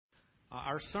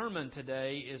Our sermon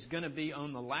today is going to be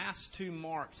on the last two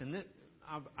marks, and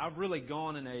I've really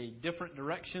gone in a different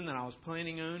direction than I was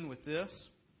planning on with this.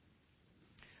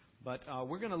 But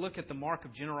we're going to look at the mark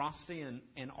of generosity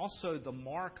and also the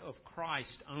mark of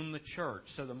Christ on the church.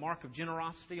 So the mark of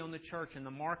generosity on the church and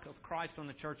the mark of Christ on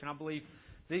the church. And I believe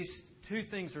these two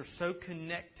things are so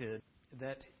connected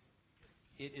that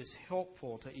it is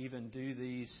helpful to even do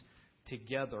these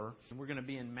together. And we're going to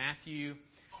be in Matthew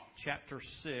chapter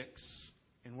 6,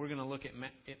 and we're going to look at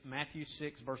Matthew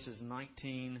 6, verses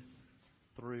 19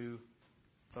 through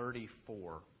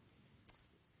 34.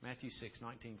 Matthew 6,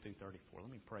 19 through 34. Let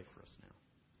me pray for us now.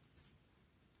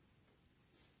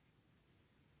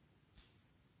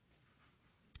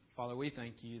 Father, we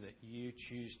thank you that you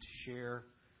choose to share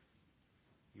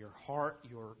your heart,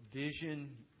 your vision,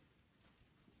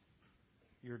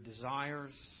 your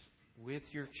desires with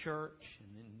your church,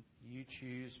 and then you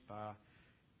choose by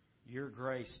your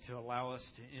grace to allow us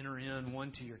to enter in,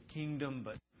 one, to your kingdom,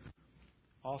 but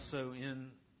also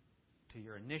into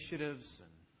your initiatives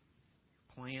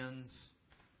and plans.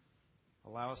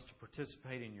 Allow us to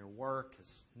participate in your work as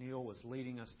Neil was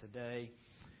leading us today.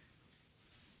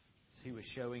 As he was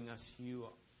showing us, you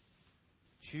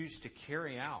choose to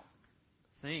carry out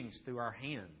things through our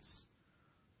hands,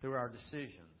 through our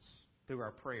decisions, through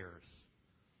our prayers.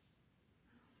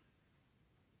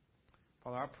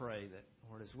 Father, I pray that,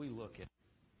 Lord, as we look at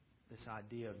this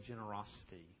idea of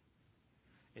generosity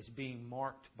as being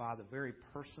marked by the very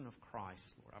person of Christ,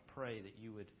 Lord, I pray that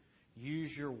you would use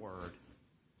your Word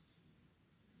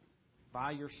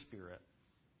by your Spirit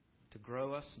to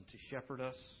grow us and to shepherd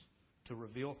us, to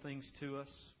reveal things to us,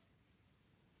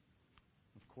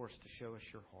 of course, to show us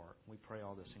your heart. We pray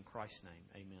all this in Christ's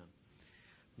name. Amen.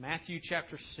 Matthew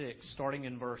chapter 6, starting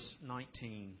in verse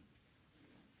 19.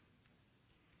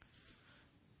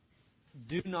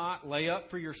 Do not lay up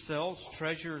for yourselves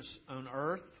treasures on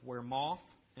earth where moth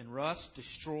and rust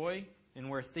destroy and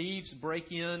where thieves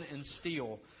break in and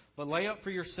steal. But lay up for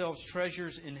yourselves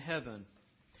treasures in heaven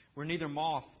where neither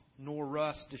moth nor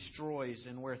rust destroys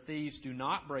and where thieves do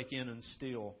not break in and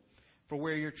steal. For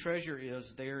where your treasure is,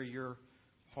 there your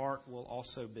heart will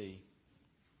also be.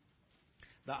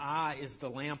 The eye is the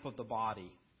lamp of the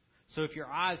body. So if your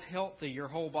eye is healthy, your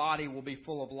whole body will be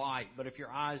full of light. But if your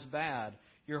eye is bad,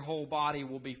 your whole body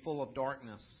will be full of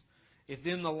darkness. If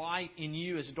then the light in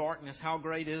you is darkness, how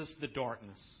great is the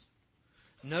darkness?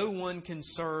 No one can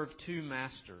serve two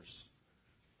masters.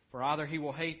 For either he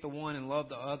will hate the one and love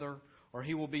the other, or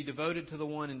he will be devoted to the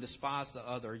one and despise the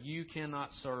other. You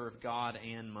cannot serve God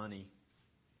and money.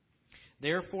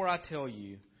 Therefore I tell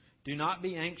you, do not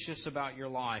be anxious about your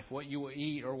life, what you will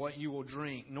eat or what you will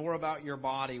drink, nor about your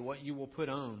body, what you will put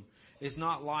on. Is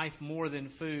not life more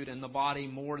than food, and the body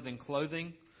more than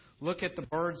clothing? Look at the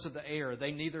birds of the air.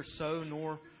 They neither sow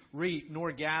nor reap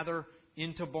nor gather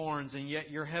into barns, and yet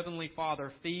your heavenly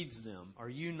Father feeds them. Are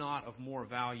you not of more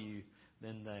value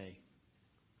than they?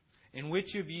 And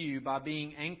which of you, by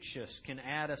being anxious, can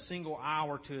add a single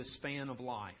hour to his span of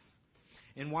life?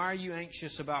 And why are you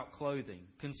anxious about clothing?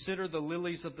 Consider the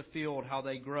lilies of the field, how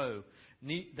they grow.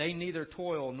 They neither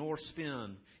toil nor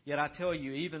spin. Yet I tell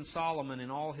you, even Solomon in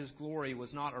all his glory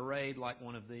was not arrayed like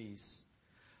one of these.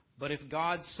 But if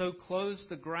God so clothes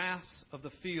the grass of the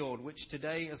field, which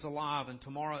today is alive and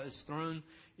tomorrow is thrown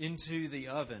into the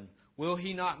oven, will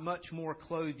He not much more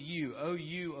clothe you, O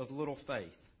you of little faith?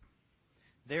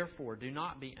 Therefore, do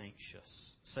not be anxious,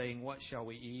 saying, what shall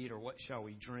we eat, or what shall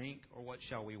we drink, or what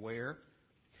shall we wear?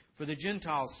 For the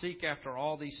Gentiles seek after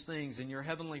all these things, and your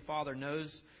heavenly Father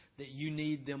knows that you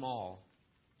need them all.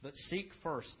 But seek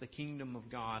first the kingdom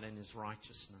of God and His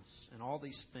righteousness, and all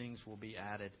these things will be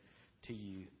added to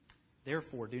you.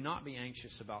 Therefore, do not be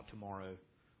anxious about tomorrow,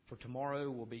 for tomorrow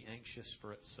will be anxious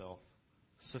for itself.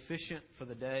 Sufficient for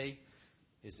the day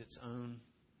is its own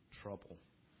trouble.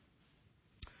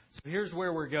 So here's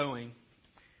where we're going.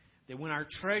 That when our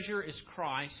treasure is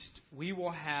Christ, we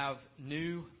will have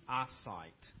new eyesight.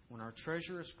 When our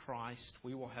treasure is Christ,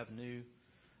 we will have new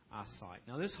eyesight.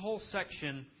 Now, this whole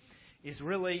section is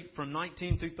really, from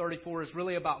 19 through 34, is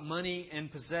really about money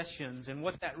and possessions and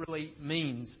what that really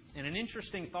means. And an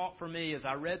interesting thought for me as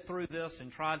I read through this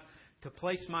and tried to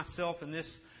place myself in this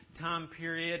time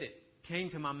period, it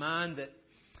came to my mind that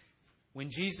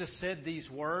when Jesus said these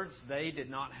words, they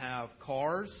did not have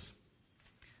cars.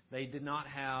 They did not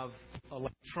have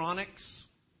electronics.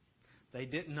 They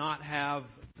did not have,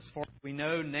 as far as we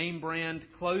know, name brand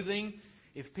clothing.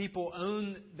 If people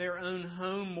own their own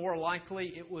home, more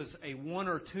likely it was a 1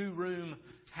 or 2 room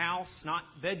house, not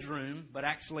bedroom, but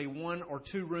actually 1 or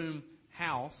 2 room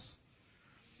house.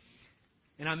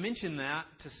 And I mention that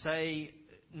to say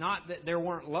not that there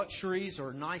weren't luxuries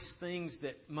or nice things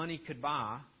that money could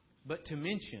buy, but to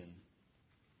mention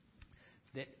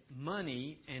that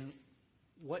money and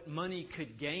what money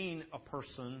could gain a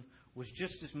person was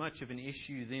just as much of an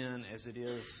issue then as it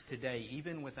is today,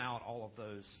 even without all of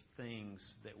those things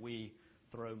that we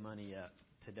throw money at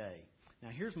today. Now,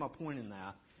 here's my point in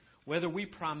that. Whether we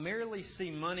primarily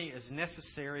see money as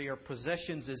necessary or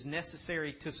possessions as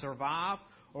necessary to survive,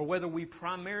 or whether we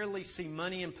primarily see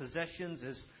money and possessions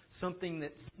as something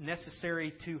that's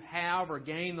necessary to have or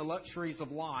gain the luxuries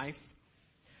of life,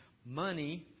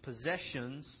 money,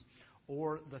 possessions,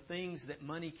 or the things that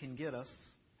money can get us,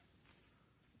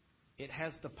 it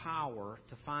has the power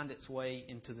to find its way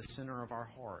into the center of our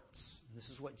hearts. This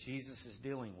is what Jesus is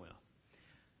dealing with.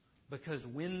 Because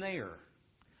when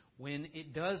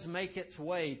it does make its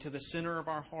way to the center of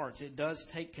our hearts, it does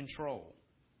take control.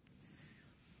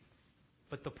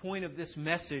 But the point of this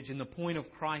message and the point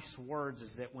of Christ's words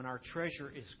is that when our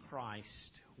treasure is Christ,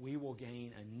 we will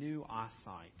gain a new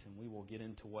eyesight, and we will get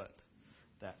into what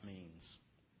that means.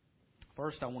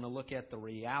 First, I want to look at the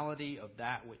reality of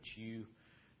that which you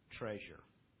treasure.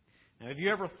 Now, have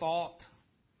you ever thought,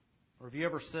 or have you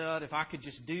ever said, if I could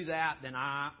just do that, then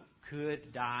I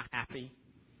could die happy?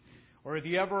 Or have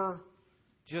you ever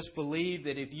just believed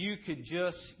that if you could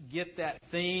just get that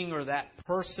thing or that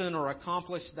person or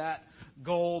accomplish that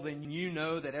goal, then you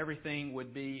know that everything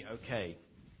would be okay?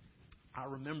 I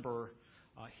remember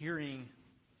hearing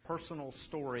a personal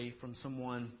story from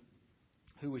someone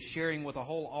who was sharing with a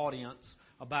whole audience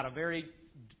about a very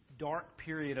dark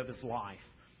period of his life.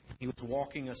 He was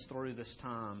walking us through this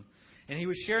time. And he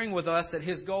was sharing with us that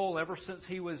his goal ever since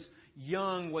he was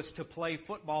young was to play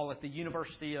football at the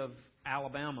University of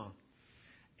Alabama.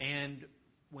 And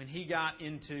when he got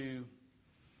into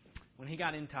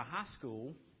high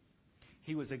school,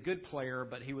 he was a good player,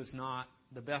 but he was not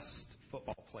the best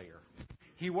football player.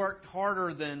 He worked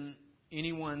harder than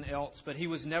anyone else, but he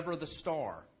was never the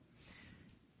star.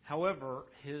 However,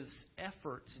 his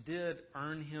efforts did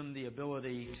earn him the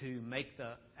ability to make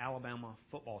the Alabama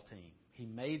football team. He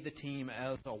made the team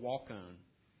as a walk-on.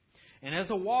 And as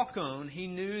a walk-on, he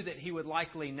knew that he would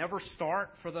likely never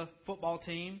start for the football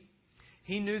team.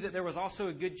 He knew that there was also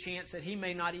a good chance that he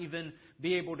may not even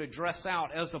be able to dress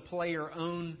out as a player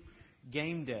on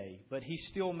game day. But he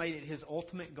still made it his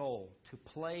ultimate goal to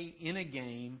play in a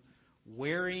game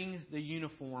wearing the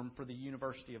uniform for the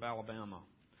University of Alabama.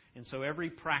 And so every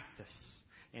practice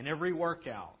and every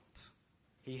workout,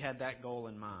 he had that goal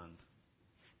in mind.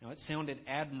 Now, it sounded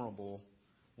admirable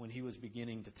when he was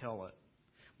beginning to tell it.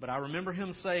 But I remember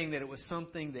him saying that it was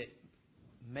something that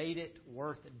made it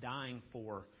worth dying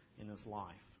for in his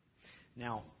life.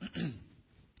 Now, I'm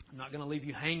not going to leave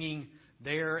you hanging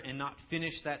there and not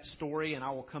finish that story, and I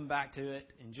will come back to it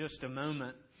in just a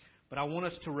moment. But I want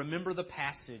us to remember the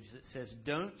passage that says,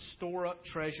 "Don't store up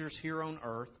treasures here on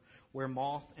earth, where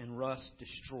moth and rust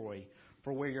destroy.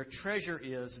 For where your treasure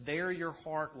is, there your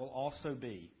heart will also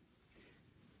be."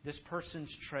 This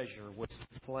person's treasure was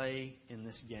to play in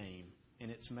this game, and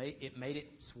it made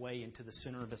its way into the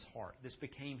center of his heart. This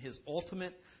became his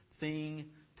ultimate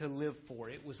thing to live for.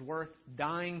 It was worth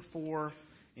dying for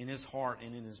in his heart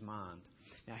and in his mind.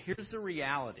 Now, here's the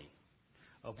reality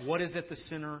of what is at the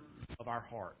center of our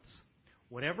hearts.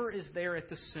 Whatever is there at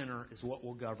the center is what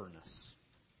will govern us.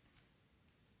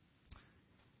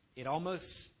 It almost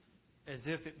as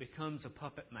if it becomes a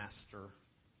puppet master,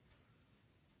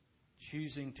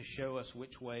 choosing to show us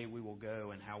which way we will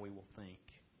go and how we will think.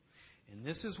 And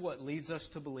this is what leads us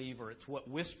to believe, or it's what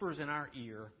whispers in our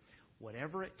ear,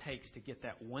 whatever it takes to get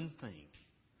that one thing,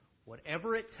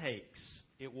 whatever it takes,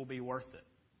 it will be worth it.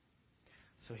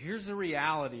 So here's the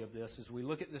reality of this as we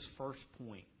look at this first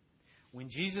point. When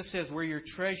Jesus says, "Where your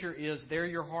treasure is, there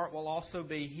your heart will also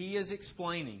be," He is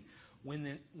explaining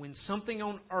when something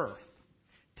on earth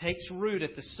takes root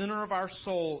at the center of our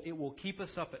soul, it will keep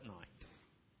us up at night.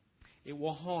 It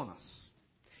will haunt us.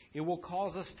 It will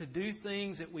cause us to do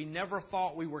things that we never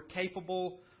thought we were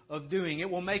capable of doing. It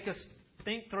will make us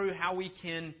think through how we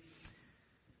can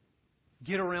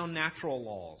get around natural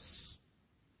laws,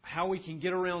 how we can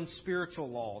get around spiritual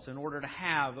laws in order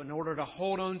to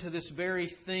hold on to this very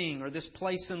thing or this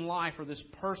place in life or this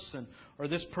person or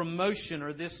this promotion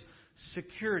or this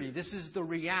security. This is the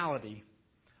reality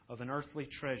of an earthly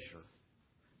treasure.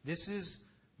 This is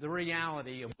the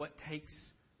reality of what takes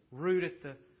root at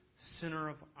the center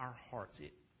of our hearts.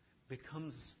 It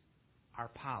becomes our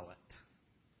pilot.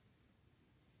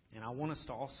 And I want us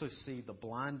to also see the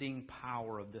blinding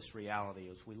power of this reality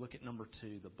as we look at number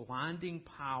 2, the blinding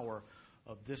power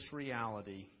of this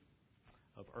reality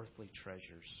of earthly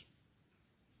treasures.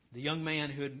 The young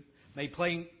man who had made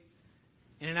playing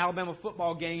in an Alabama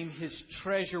football game, his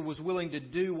treasure was willing to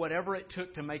do whatever it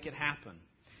took to make it happen.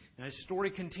 And his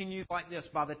story continues like this.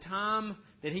 By the time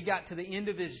that he got to the end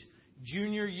of his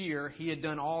junior year, he had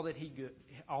done all that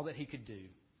he could do.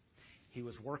 He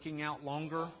was working out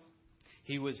longer.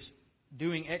 He was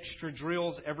doing extra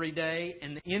drills every day.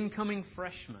 And the incoming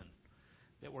freshmen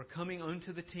that were coming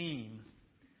onto the team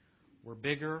were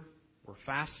bigger, were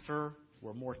faster,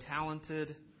 were more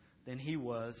talented than he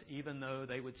was, even though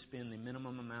they would spend the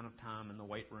minimum amount of time in the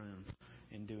weight room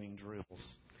and doing drills.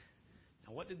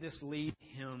 Now, what did this lead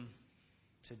him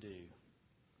to do?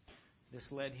 This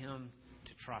led him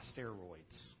to try steroids.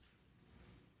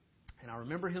 And I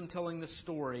remember him telling this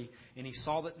story, and he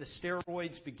saw that the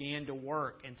steroids began to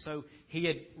work. And so he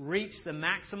had reached the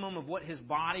maximum of what his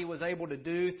body was able to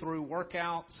do through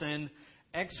workouts and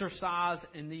exercise,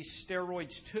 and these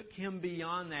steroids took him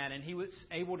beyond that, and he was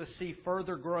able to see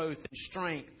further growth and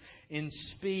strength and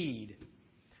speed.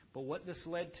 But what this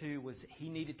led to was he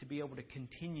needed to be able to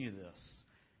continue this.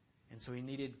 And so he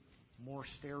needed more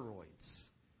steroids,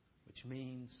 which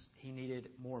means he needed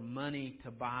more money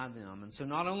to buy them. And so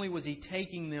not only was he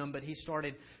taking them, but he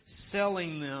started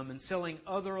selling them and selling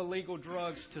other illegal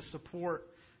drugs to support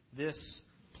this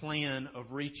plan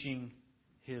of reaching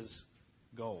his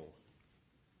goal.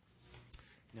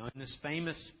 Now, in this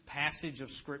famous passage of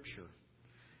Scripture,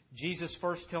 Jesus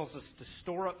first tells us to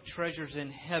store up treasures in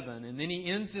heaven, and then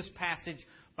he ends this passage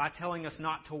by telling us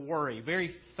not to worry.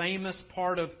 Very famous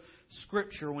part of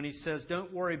Scripture when he says,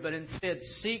 don't worry, but instead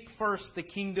seek first the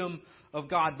kingdom of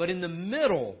God. But in the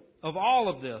middle of all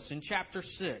of this, in chapter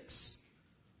 6,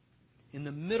 in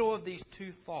the middle of these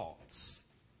two thoughts,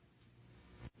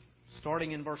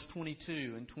 starting in verse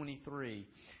 22 and 23,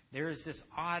 there is this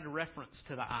odd reference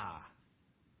to the eye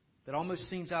that almost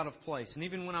seems out of place. And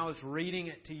even when I was reading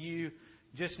it to you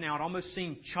just now, it almost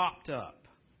seemed chopped up.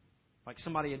 Like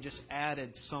somebody had just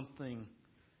added something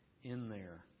in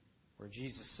there. Where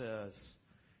Jesus says,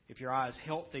 if your eye is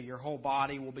healthy, your whole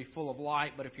body will be full of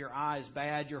light. But if your eye is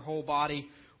bad, your whole body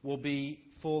will be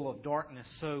full of darkness.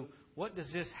 So what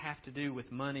does this have to do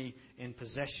with money and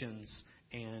possessions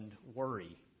and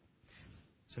worry?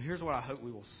 So here's what I hope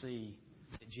we will see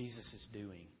that Jesus is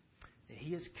doing. That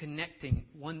He is connecting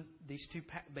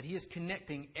but He is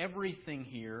connecting everything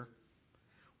here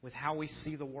with how we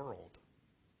see the world.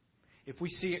 If we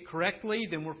see it correctly,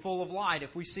 then we're full of light.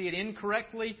 If we see it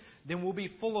incorrectly, then we'll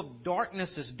be full of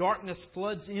darkness as darkness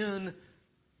floods in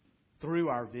through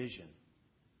our vision.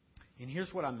 And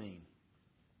here's what I mean.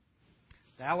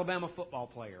 The Alabama football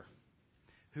player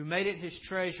who made it his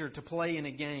treasure to play in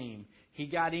a game, he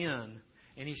got in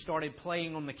and he started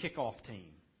playing on the kickoff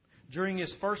team. During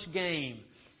his first game,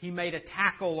 he made a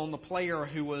tackle on the player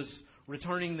who was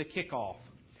returning the kickoff.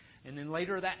 And then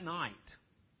later that night,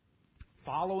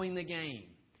 following the game,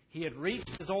 he had reached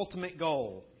his ultimate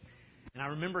goal. And I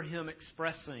remember him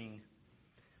expressing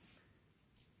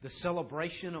the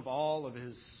celebration of all of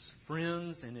his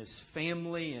friends and his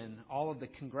family and all of the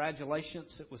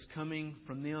congratulations that was coming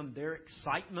from them, their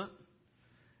excitement.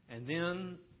 And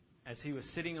then, as he was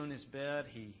sitting on his bed,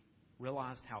 he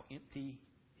realized how empty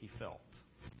he felt.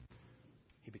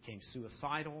 He became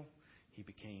suicidal. He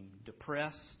became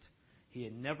depressed. He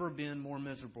had never been more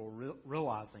miserable,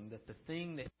 realizing that the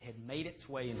thing that had made its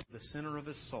way into the center of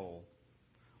his soul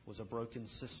was a broken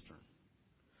cistern.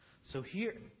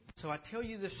 So I tell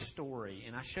you this story,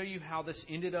 and I show you how this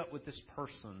ended up with this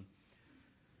person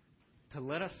to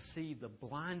let us see the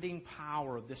blinding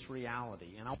power of this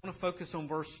reality. And I want to focus on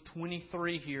verse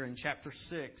 23 here in chapter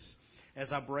 6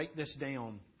 as I break this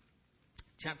down.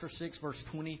 Chapter 6, verse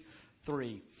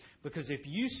 23. Because if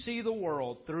you see the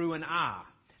world through an eye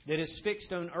that is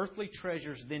fixed on earthly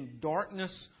treasures, then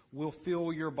darkness will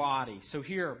fill your body. So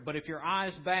here, but if your eye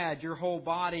is bad, your whole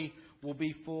body will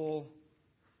be full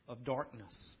of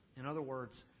darkness. In other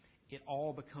words, it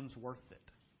all becomes worth it.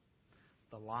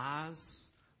 The lies,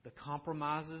 the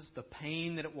compromises, the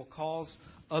pain that it will cause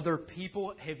other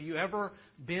people. Have you ever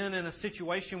been in a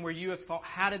situation where you have thought,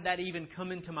 how did that even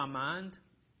come into my mind?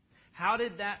 How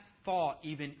did that thought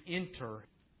even enter?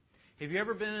 Have you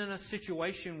ever been in a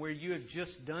situation where you have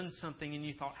just done something and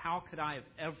you thought, how could I have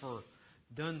ever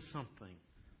done something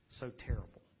so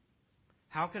terrible?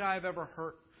 How could I have ever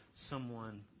hurt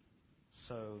someone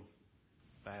so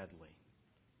badly?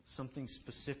 Something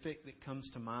specific that comes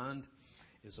to mind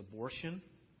is abortion.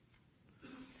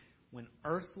 When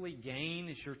earthly gain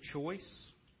is your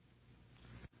choice.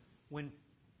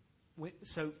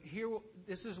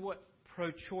 This is what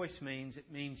pro-choice means.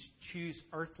 It means choose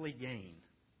earthly gain.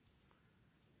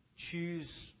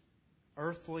 Choose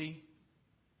earthly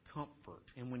comfort.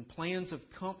 And when plans of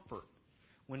comfort,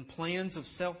 when plans of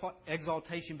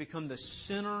self-exaltation become the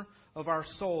center of our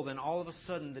soul, then all of a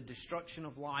sudden the destruction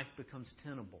of life becomes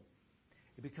tenable.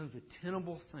 It becomes a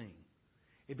tenable thing.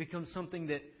 It becomes something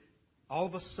that all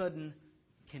of a sudden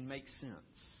can make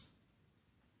sense.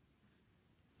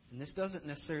 And this doesn't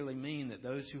necessarily mean that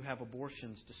those who have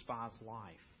abortions despise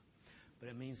life. But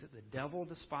it means that the devil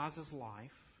despises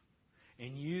life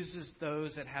and uses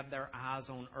those that have their eyes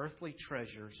on earthly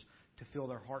treasures to fill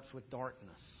their hearts with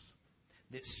darkness,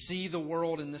 that see the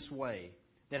world in this way,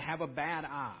 that have a bad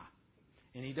eye.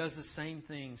 And he does the same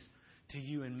things to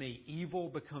you and me. Evil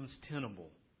becomes tenable.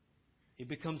 It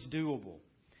becomes doable.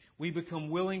 We become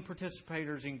willing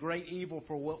participators in great evil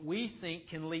for what we think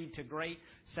can lead to great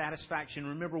satisfaction.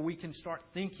 Remember, we can start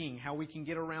thinking how we can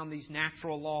get around these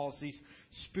natural laws, these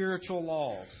spiritual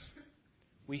laws.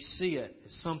 We see it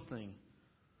as something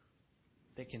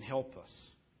that can help us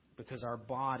because our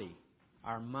body,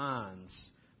 our minds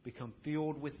become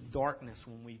filled with darkness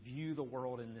when we view the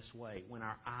world in this way. When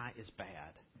our eye is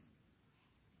bad,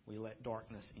 we let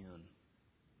darkness in.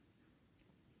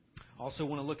 I also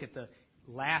want to look at the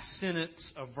last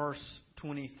sentence of verse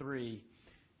 23,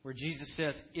 where Jesus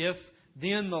says, "If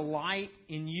then the light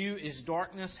in you is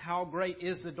darkness, how great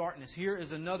is the darkness?" Here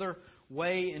is another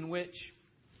way in which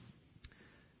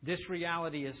this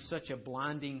reality is such a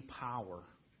blinding power.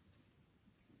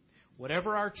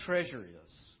 Whatever our treasure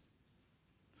is,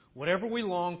 whatever we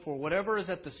long for, whatever is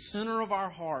at the center of our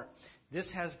heart, this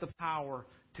has the power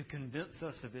to convince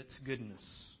us of its goodness,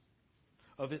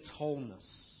 of its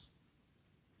wholeness.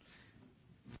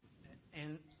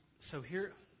 And so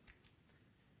here,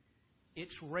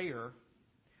 it's rare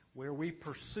where we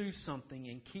pursue something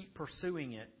and keep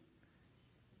pursuing it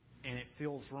and it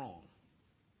feels wrong.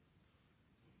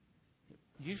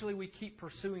 Usually we keep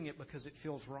pursuing it because it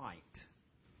feels right.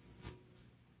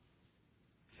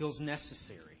 It feels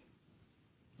necessary.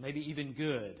 Maybe even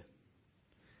good.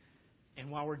 And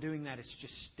while we're doing that, it's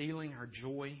just stealing our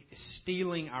joy. It's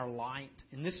stealing our light.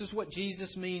 And this is what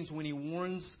Jesus means when He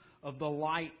warns of the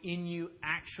light in you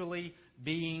actually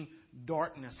being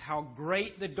darkness. How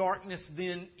great the darkness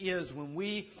then is when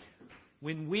we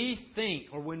think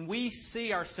or when we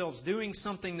see ourselves doing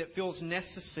something that feels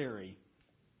necessary,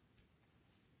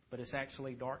 but it's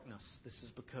actually darkness. This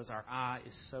is because our eye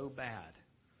is so bad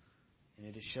and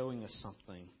it is showing us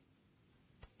something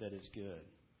that is good,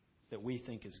 that we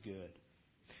think is good.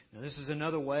 Now, this is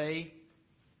another way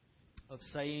of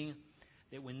saying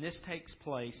that when this takes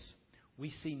place, we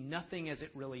see nothing as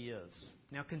it really is.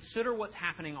 Now, consider what's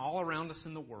happening all around us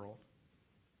in the world.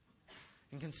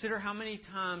 And consider how many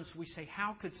times we say,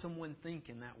 how could someone think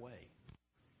in that way?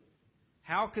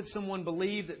 How could someone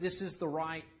believe that this is the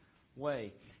right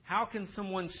way? How can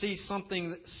someone see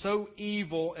something so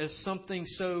evil as something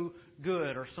so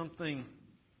good, or something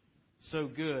so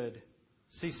good,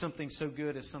 see something so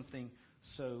good as something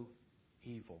so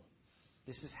evil?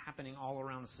 This is happening all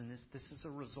around us, and this is a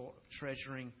result of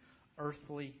treasuring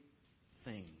earthly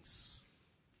things.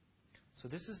 So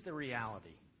this is the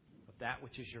reality of that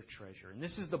which is your treasure. And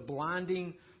this is the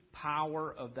blinding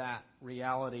power of that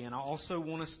reality. And I also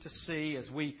want us to see, as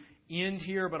we end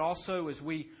here, but also as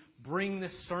we bring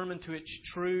this sermon to its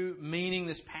true meaning,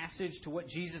 this passage to what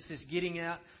Jesus is getting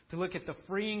at, to look at the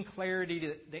freeing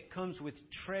clarity that comes with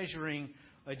treasuring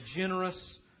a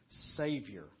generous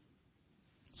Savior.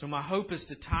 So my hope is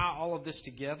to tie all of this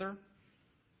together,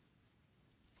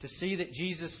 to see that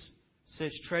Jesus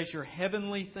says treasure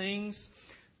heavenly things.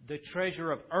 The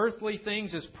treasure of earthly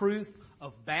things is proof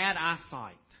of bad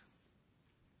eyesight.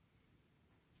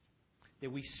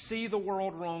 That we see the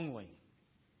world wrongly.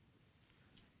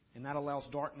 And that allows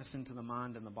darkness into the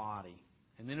mind and the body.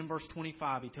 And then in verse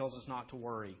 25, He tells us not to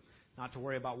worry. Not to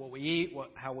worry about what we eat,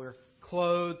 how we're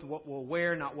clothed, what we'll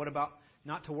wear, not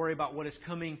to worry about what is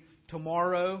coming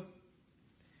tomorrow.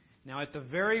 Now, at the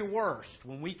very worst,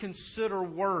 when we consider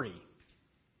worry,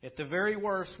 at the very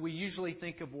worst, we usually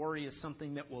think of worry as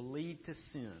something that will lead to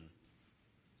sin.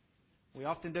 We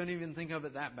often don't even think of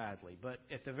it that badly. But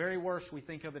at the very worst, we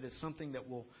think of it as something that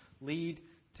will lead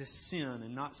to sin,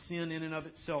 and not sin in and of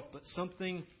itself, but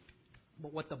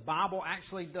what the Bible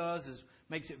actually does is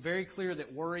makes it very clear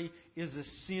that worry is a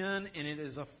sin, and it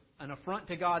is an affront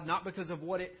to God, not because of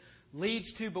what it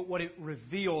leads to, but what it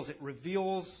reveals. It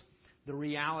reveals the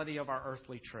reality of our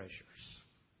earthly treasures.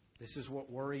 This is what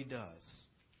worry does.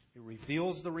 It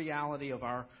reveals the reality of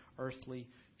our earthly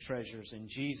treasures, and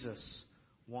Jesus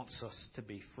wants us to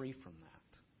be free from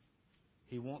that.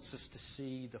 He wants us to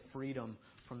see the freedom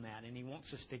from that, and He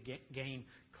wants us to gain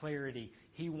clarity.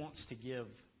 He wants to give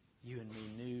you and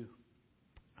me new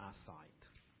eyesight.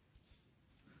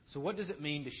 So what does it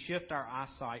mean to shift our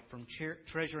eyesight from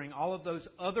treasuring all of those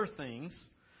other things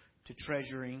to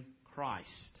treasuring Christ?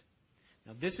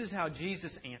 Now, this is how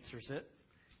Jesus answers it.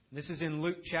 This is in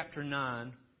Luke chapter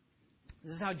 9.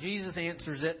 This is how Jesus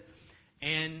answers it.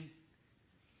 And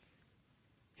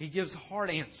He gives hard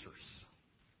answers.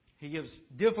 He gives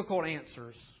difficult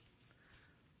answers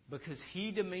because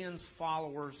He demands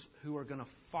followers who are going to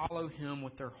follow Him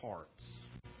with their hearts.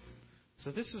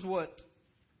 So this is what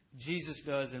Jesus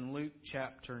does in Luke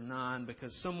chapter 9,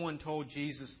 because someone told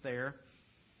Jesus there,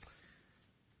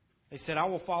 they said, I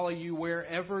will follow you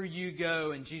wherever you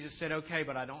go. And Jesus said, okay,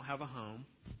 but I don't have a home.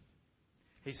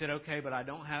 He said, okay, but I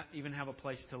don't even have a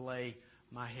place to lay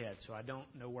my head, so I don't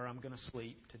know where I'm going to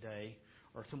sleep today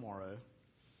or tomorrow.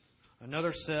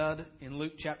 Another said in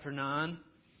Luke chapter 9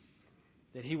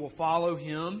 that he will follow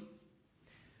Him.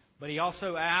 But he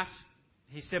also asked,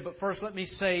 he said, but first let me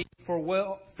say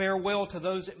farewell to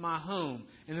those at my home.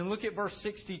 And then look at verse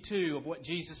 62 of what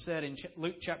Jesus said in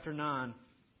Luke chapter 9.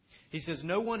 He says,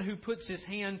 no one who puts his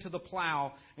hand to the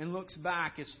plow and looks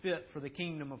back is fit for the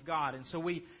kingdom of God. And so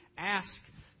we ask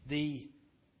the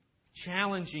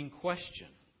challenging question.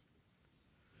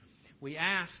 We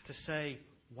ask to say,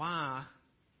 why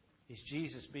is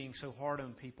Jesus being so hard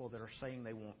on people that are saying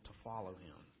they want to follow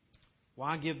Him?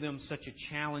 Why give them such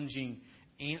a challenging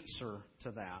answer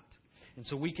to that? And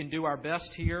so we can do our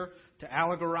best here to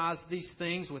allegorize these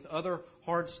things with other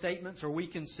hard statements, or we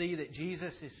can see that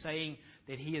Jesus is saying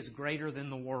that He is greater than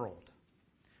the world.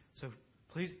 So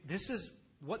please, this is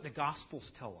what the Gospels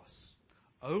tell us.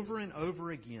 Over and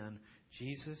over again,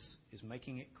 Jesus is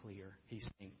making it clear. He's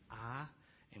saying, I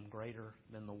am greater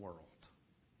than the world.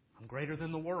 I'm greater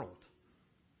than the world.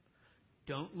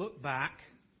 Don't look back,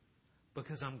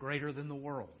 because I'm greater than the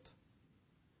world.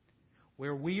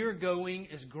 Where we are going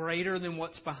is greater than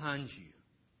what's behind you.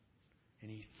 And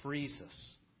He frees us.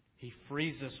 He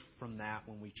frees us from that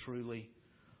when we truly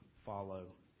follow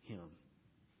Him.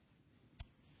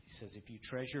 He says, if you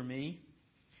treasure Me,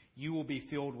 you will be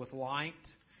filled with light.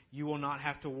 You will not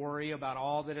have to worry about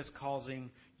all that is causing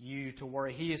you to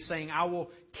worry. He is saying, I will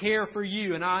care for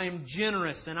you, and I am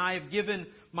generous, and I have given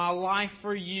my life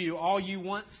for you. All you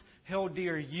once held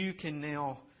dear, you can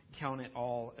now count it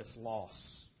all as loss.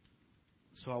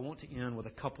 So I want to end with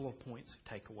a couple of points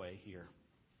of takeaway here.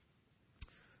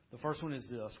 The first one is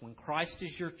this. When Christ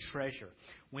is your treasure,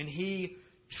 when He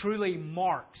truly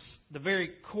marks the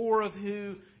very core of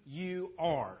who you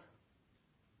are,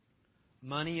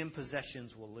 money and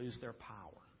possessions will lose their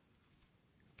power.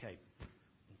 Okay,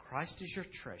 when Christ is your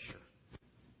treasure,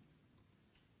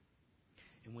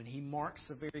 and when He marks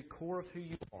the very core of who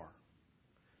you are,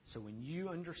 so when you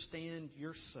understand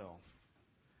yourself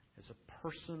as a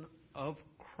person of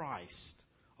Christ,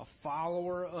 a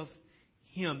follower of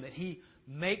Him, that He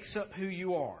makes up who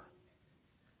you are,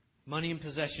 money and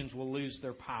possessions will lose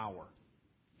their power.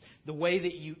 The way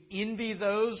that you envy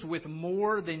those with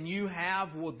more than you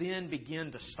have will then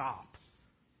begin to stop.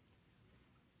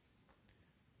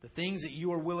 The things that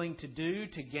you are willing to do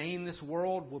to gain this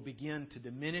world will begin to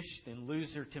diminish and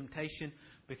lose their temptation,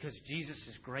 because Jesus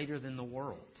is greater than the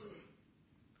world.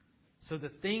 So the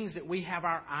things that we have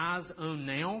our eyes on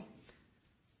now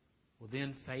will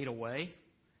then fade away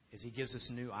as He gives us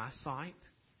new eyesight,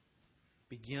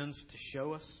 begins to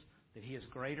show us that He is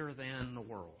greater than the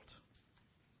world.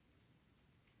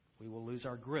 We will lose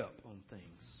our grip on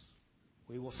things.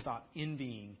 We will stop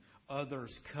envying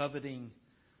others, coveting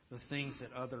the things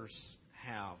that others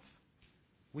have.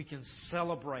 We can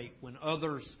celebrate when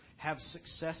others have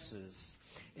successes.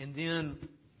 And then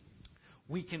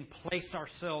we can place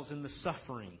ourselves in the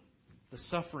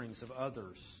sufferings of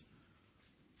others.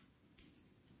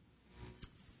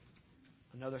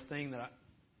 Another thing that I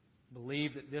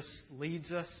believe that this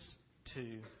leads us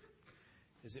to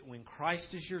is that when Christ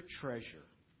is your treasure,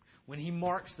 when He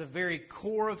marks the very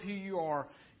core of who you are,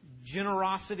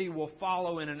 generosity will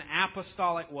follow in an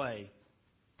apostolic way.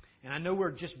 And I know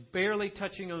we're just barely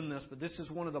touching on this, but this is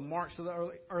one of the marks of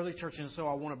the early church. And so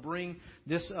I want to bring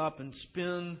this up and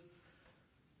spend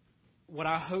what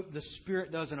I hope the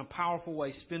Spirit does in a powerful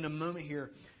way. Spend a moment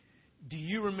here. Do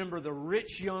you remember the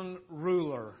rich young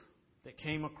ruler that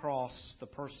came across the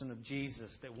person of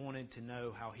Jesus that wanted to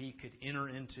know how he could enter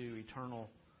into eternal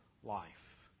life?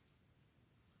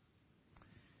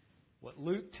 What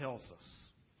Luke tells us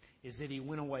is that he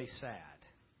went away sad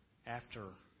after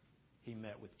he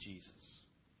met with Jesus.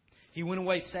 He went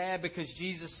away sad because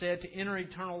Jesus said to enter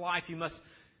eternal life, you must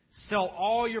sell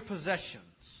all your possessions,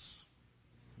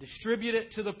 distribute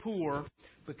it to the poor,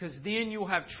 because then you'll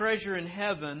have treasure in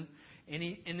heaven.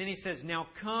 And then he says, now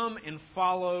come and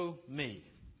follow me.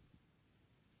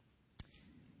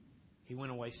 he went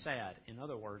away sad. In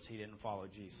other words, he didn't follow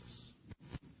Jesus.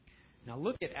 Now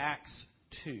look at Acts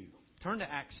 2. Turn to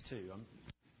Acts 2.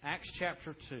 Acts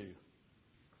chapter 2.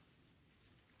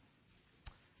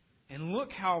 And look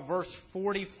how verse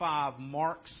 45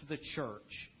 marks the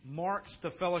church, marks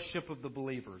the fellowship of the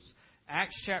believers.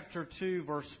 Acts chapter 2,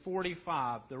 verse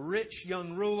 45. The rich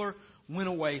young ruler went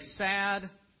away sad.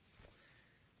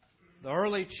 The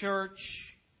early church,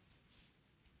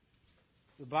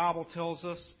 the Bible tells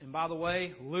us, and by the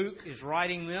way, Luke is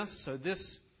writing this, so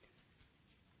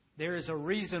there is a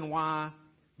reason why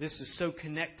this is so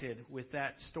connected with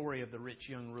that story of the rich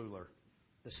young ruler.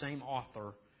 The same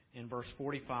author in verse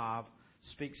 45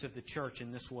 speaks of the church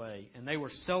in this way. And they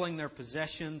were selling their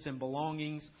possessions and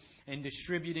belongings and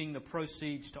distributing the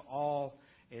proceeds to all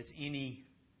as any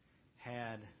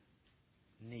had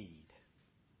need.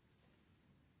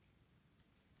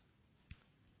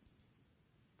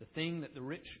 The thing that the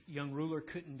rich young ruler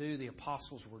couldn't do, the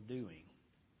apostles were doing.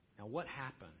 Now what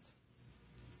happened?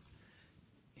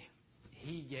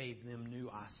 He gave them new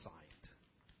eyesight.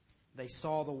 They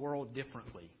saw the world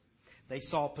differently. They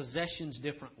saw possessions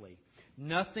differently.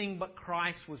 Nothing but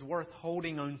Christ was worth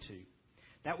holding on to.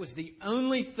 That was the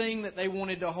only thing that they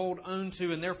wanted to hold on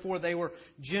to, and therefore they were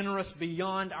generous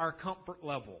beyond our comfort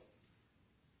level.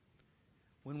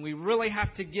 When we really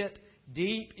have to get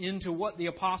deep into what the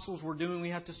apostles were doing, we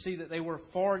have to see that they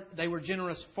were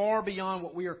generous far beyond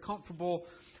what we are comfortable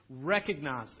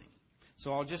recognizing.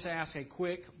 So I'll just ask a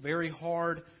quick, very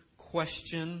hard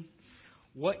question.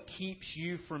 What keeps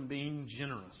you from being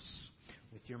generous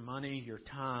with your money, your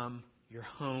time, your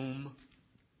home,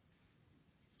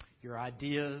 your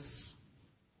ideas,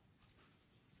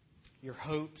 your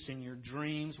hopes and your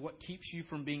dreams? What keeps you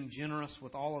from being generous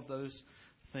with all of those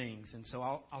things? And so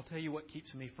I'll tell you what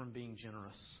keeps me from being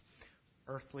generous.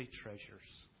 Earthly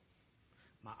treasures.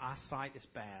 My eyesight is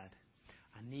bad.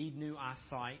 I need new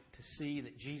eyesight to see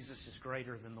that Jesus is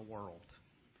greater than the world.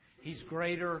 He's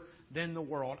greater than the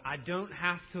world. I don't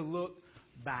have to look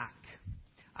back.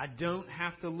 I don't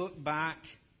have to look back,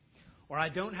 or I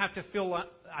don't have to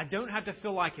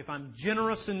feel like if I'm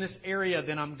generous in this area,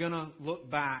 then I'm going to look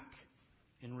back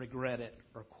and regret it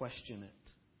or question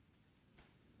it.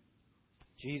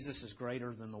 Jesus is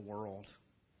greater than the world.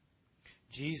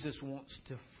 Jesus wants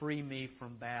to free me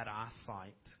from bad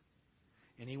eyesight.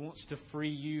 And He wants to free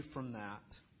you from that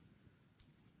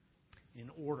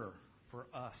in order for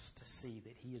us to see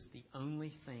that He is the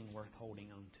only thing worth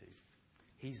holding on to.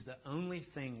 He's the only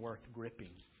thing worth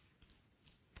gripping.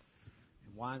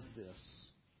 And why is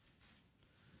this?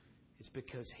 It's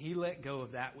because He let go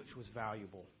of that which was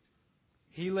valuable.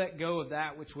 He let go of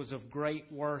that which was of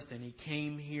great worth, and He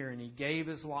came here and He gave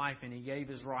His life and He gave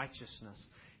His righteousness.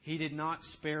 He did not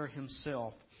spare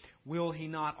Himself. Will He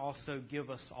not also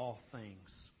give us all things?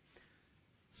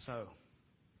 So,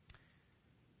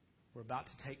 we're about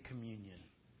to take communion.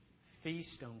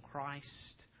 Feast on Christ,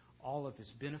 all of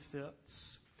His benefits,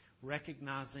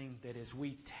 recognizing that as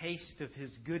we taste of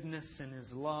His goodness and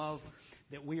His love,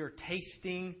 that we are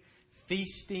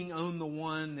feasting on the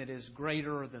one that is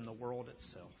greater than the world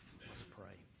itself. Let's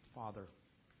pray. Father,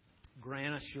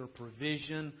 grant us your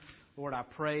provision. Lord, I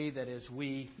pray that as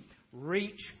we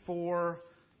reach for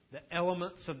the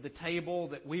elements of the table,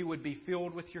 that we would be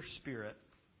filled with your Spirit,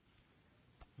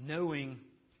 knowing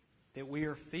that we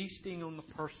are feasting on the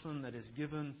person that has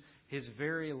given His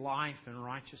very life and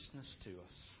righteousness to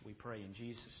us. We pray in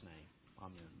Jesus' name.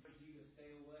 Amen. You to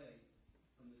stay away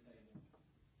from the table.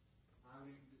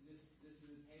 This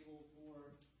is a table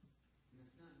for, in a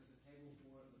sense, it's a table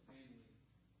for the family.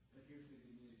 But here's the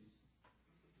good news.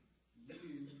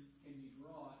 You can be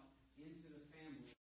brought